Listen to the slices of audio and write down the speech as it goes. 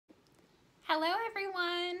Hello,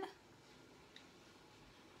 everyone.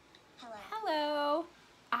 Hello. Hello.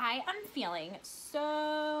 I am feeling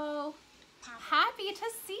so happy to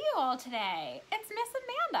see you all today. It's Miss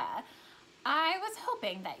Amanda. I was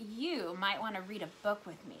hoping that you might want to read a book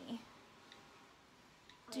with me.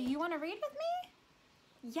 Do you want to read with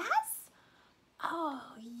me? Yes? Oh,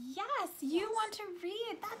 yes, you want to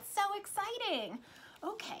read. That's so exciting.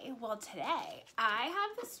 Okay, well today I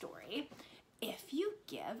have the story, If You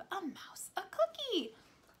Give a Mouse a Cookie.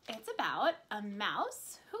 It's about a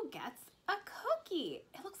mouse who gets a cookie.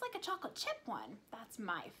 It looks like a chocolate chip one. That's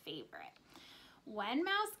my favorite. When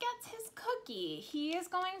Mouse gets his cookie, he is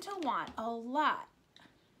going to want a lot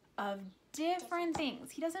of different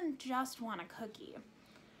things. He doesn't just want a cookie.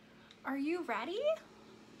 Are you ready?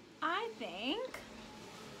 I think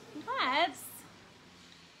let's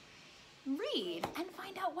read and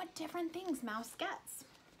find out what different things Mouse gets.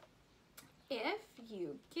 If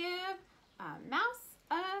you give a mouse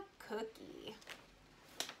a cookie.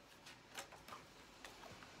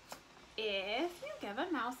 If you give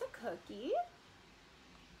a mouse a cookie,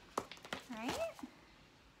 right?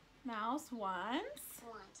 Mouse wants.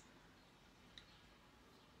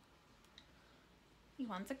 He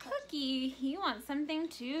wants a cookie. He wants something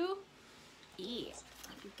to eat.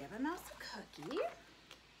 If you give a mouse a cookie,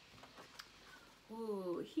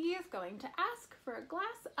 ooh, he is going to ask for a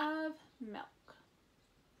glass of milk.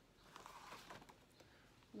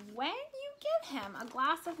 When you give him a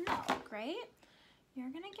glass of milk, right, you're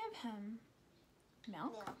going to give him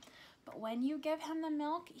milk. But when you give him the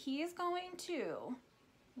milk, he is going to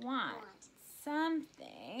want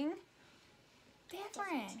something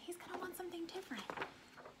different. He's going to want something different.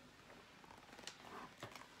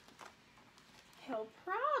 He'll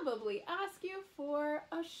probably ask you for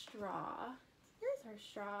a straw. Here's our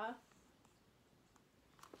straw.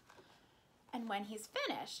 And when he's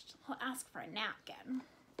finished, he'll ask for a napkin.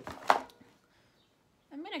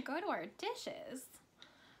 I'm gonna go to our dishes.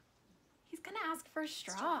 He's gonna ask for a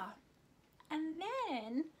straw. And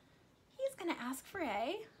then he's gonna ask for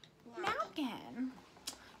a napkin.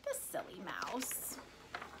 The silly mouse.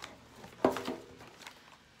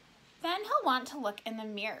 Then he'll want to look in the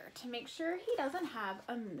mirror to make sure he doesn't have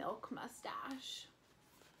a milk mustache.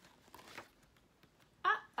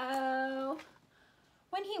 Uh-oh.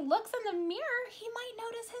 When he looks in the mirror, he might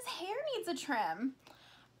notice his hair needs a trim.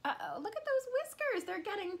 Uh-oh, look at those whiskers. They're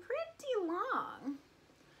getting pretty long.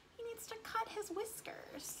 He needs to cut his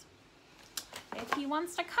whiskers. If he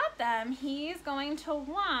wants to cut them, he's going to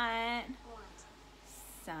want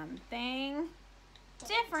something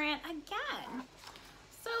different again.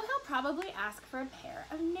 So he'll probably ask for a pair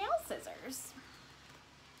of nail scissors.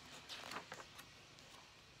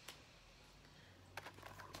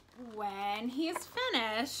 When he's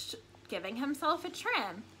finished giving himself a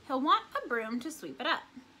trim, he'll want a broom to sweep it up.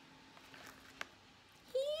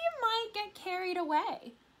 He might get carried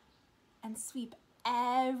away and sweep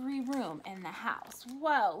every room in the house.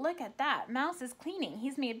 Whoa, look at that. Mouse is cleaning.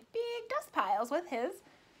 He's made big dust piles with his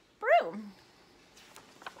broom.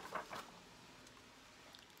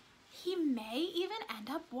 He may even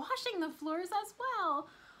end up washing the floors as well.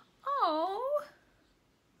 Oh,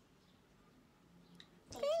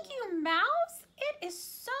 thank you, Mouse. It is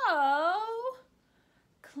so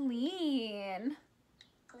clean.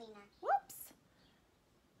 Cleaner. Whoops.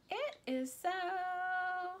 It is so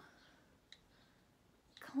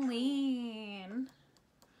clean.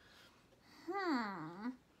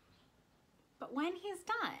 But when he's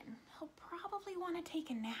done, he'll probably want to take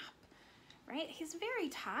a nap, right? He's very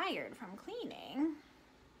tired from cleaning.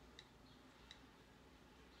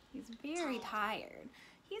 He's very tired.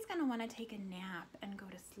 He's going to want to take a nap and go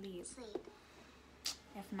to sleep.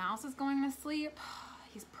 If Mouse is going to sleep,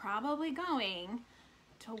 he's probably going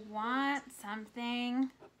to want something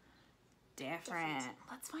different.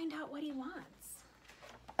 Let's find out what he wants.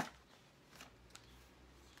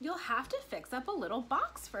 You'll have to fix up a little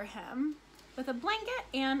box for him with a blanket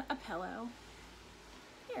and a pillow.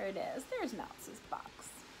 Here it is. There's Mouse's box.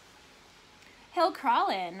 He'll crawl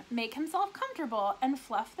in, make himself comfortable, and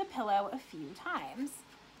fluff the pillow a few times.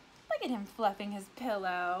 Look at him fluffing his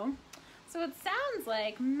pillow. So it sounds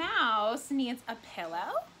like Mouse needs a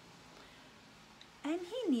pillow and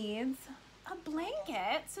he needs a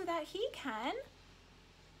blanket so that he can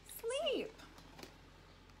sleep.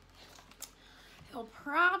 He'll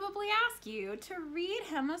probably ask you to read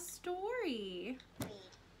him a story.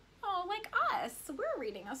 Oh, like us, we're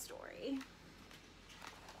reading a story.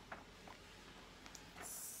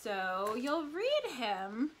 So you'll read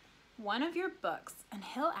him one of your books and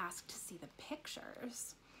he'll ask to see the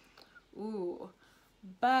pictures. Ooh,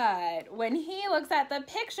 But when he looks at the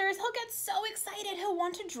pictures, he'll get so excited he'll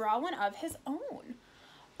want to draw one of his own.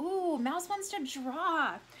 Ooh, Mouse wants to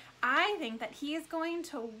draw. I think that he is going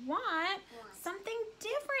to want something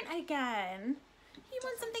different again. He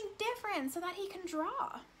wants something different so that he can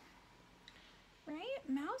draw. Right?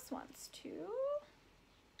 Mouse wants to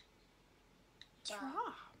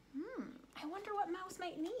draw. I wonder what Mouse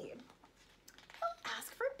might need. He'll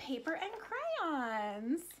ask for paper and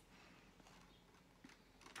crayons.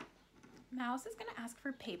 Mouse is going to ask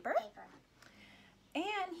for paper.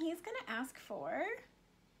 And he's going to ask for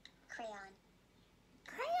crayons.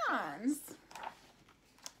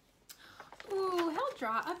 Ooh, he'll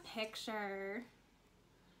draw a picture.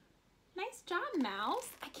 Nice job, Mouse.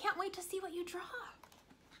 I can't wait to see what you draw.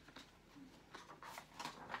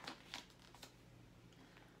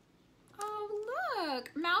 Oh,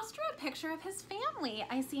 look. Mouse drew a picture of his family.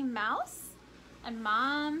 I see Mouse and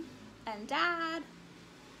Mom and Dad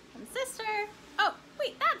and sister. Oh,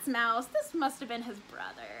 wait, that's Mouse. This must have been his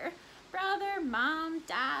brother. Brother, Mom,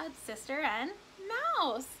 Dad, sister, and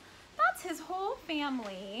Mouse. That's his whole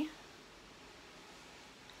family.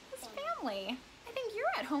 His family. I think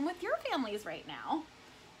you're at home with your families right now.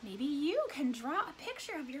 Maybe you can draw a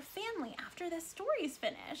picture of your family after this story's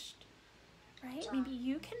finished. Right? Maybe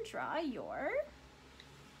you can draw your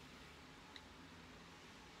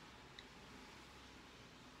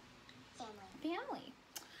family.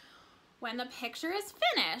 When the picture is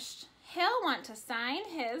finished, he'll want to sign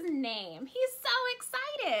his name. He's so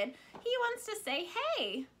excited. He wants to say,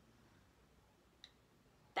 hey,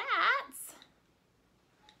 that's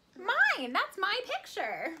mine. That's my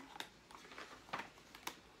picture.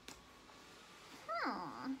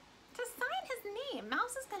 To sign his name,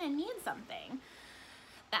 Mouse is going to need something.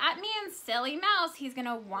 That means silly Mouse, he's going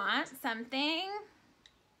to want something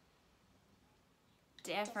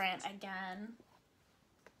different again.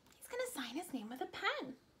 He's going to sign his name with a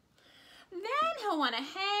pen. Then he'll want to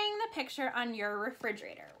hang the picture on your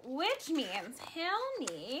refrigerator, which means he'll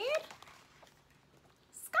need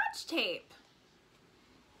Scotch tape.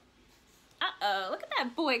 Uh-oh, look at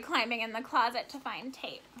that boy climbing in the closet to find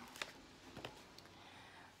tape.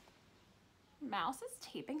 Mouse is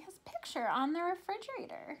taping his picture on the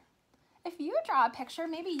refrigerator. If you draw a picture,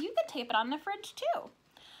 maybe you could tape it on the fridge too.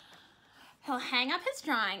 He'll hang up his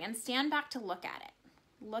drawing and stand back to look at it.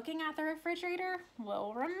 Looking at the refrigerator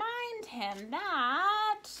will remind him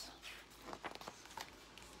that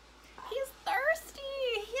he's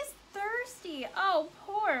thirsty. He's thirsty. Oh,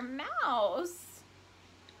 poor Mouse.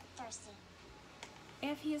 Thirsty.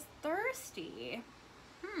 If he's thirsty,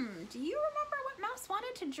 do you remember what Mouse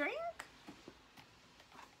wanted to drink?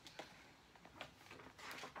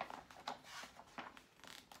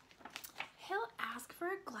 He'll ask for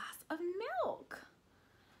a glass of milk.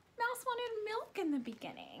 Mouse wanted milk in the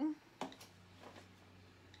beginning.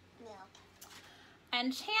 Milk.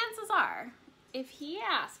 And chances are, if he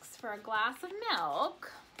asks for a glass of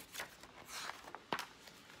milk,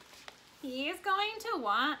 he's going to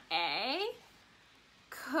want a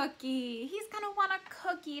cookie. He's going to want a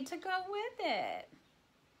cookie to go with it.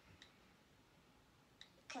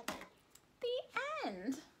 Cookie. The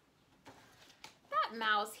end. That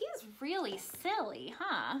Mouse, he's really silly,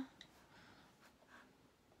 huh?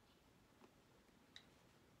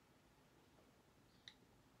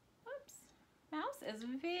 Oops. Mouse is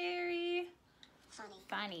very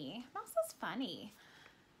funny. Mouse is funny.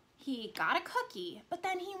 He got a cookie, but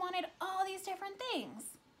then he wanted all these different things,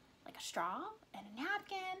 like a straw and a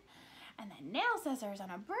napkin, and then nail scissors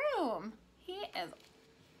and a broom. He is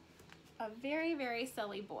a very, very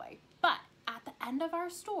silly boy. But at the end of our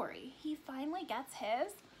story, he finally gets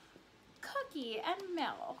his cookie and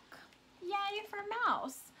milk. Yay for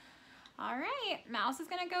Mouse. All right, Mouse is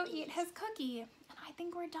gonna go eat his cookie, and I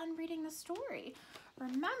think we're done reading the story.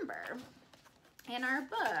 Remember, in our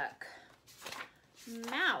book,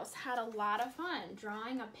 Mouse had a lot of fun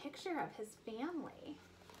drawing a picture of his family,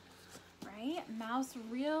 right? Mouse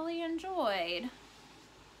really enjoyed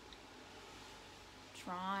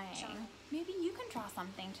drawing. Maybe you can draw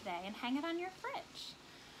something today and hang it on your fridge.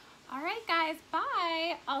 All right, guys,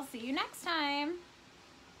 bye. I'll see you next time.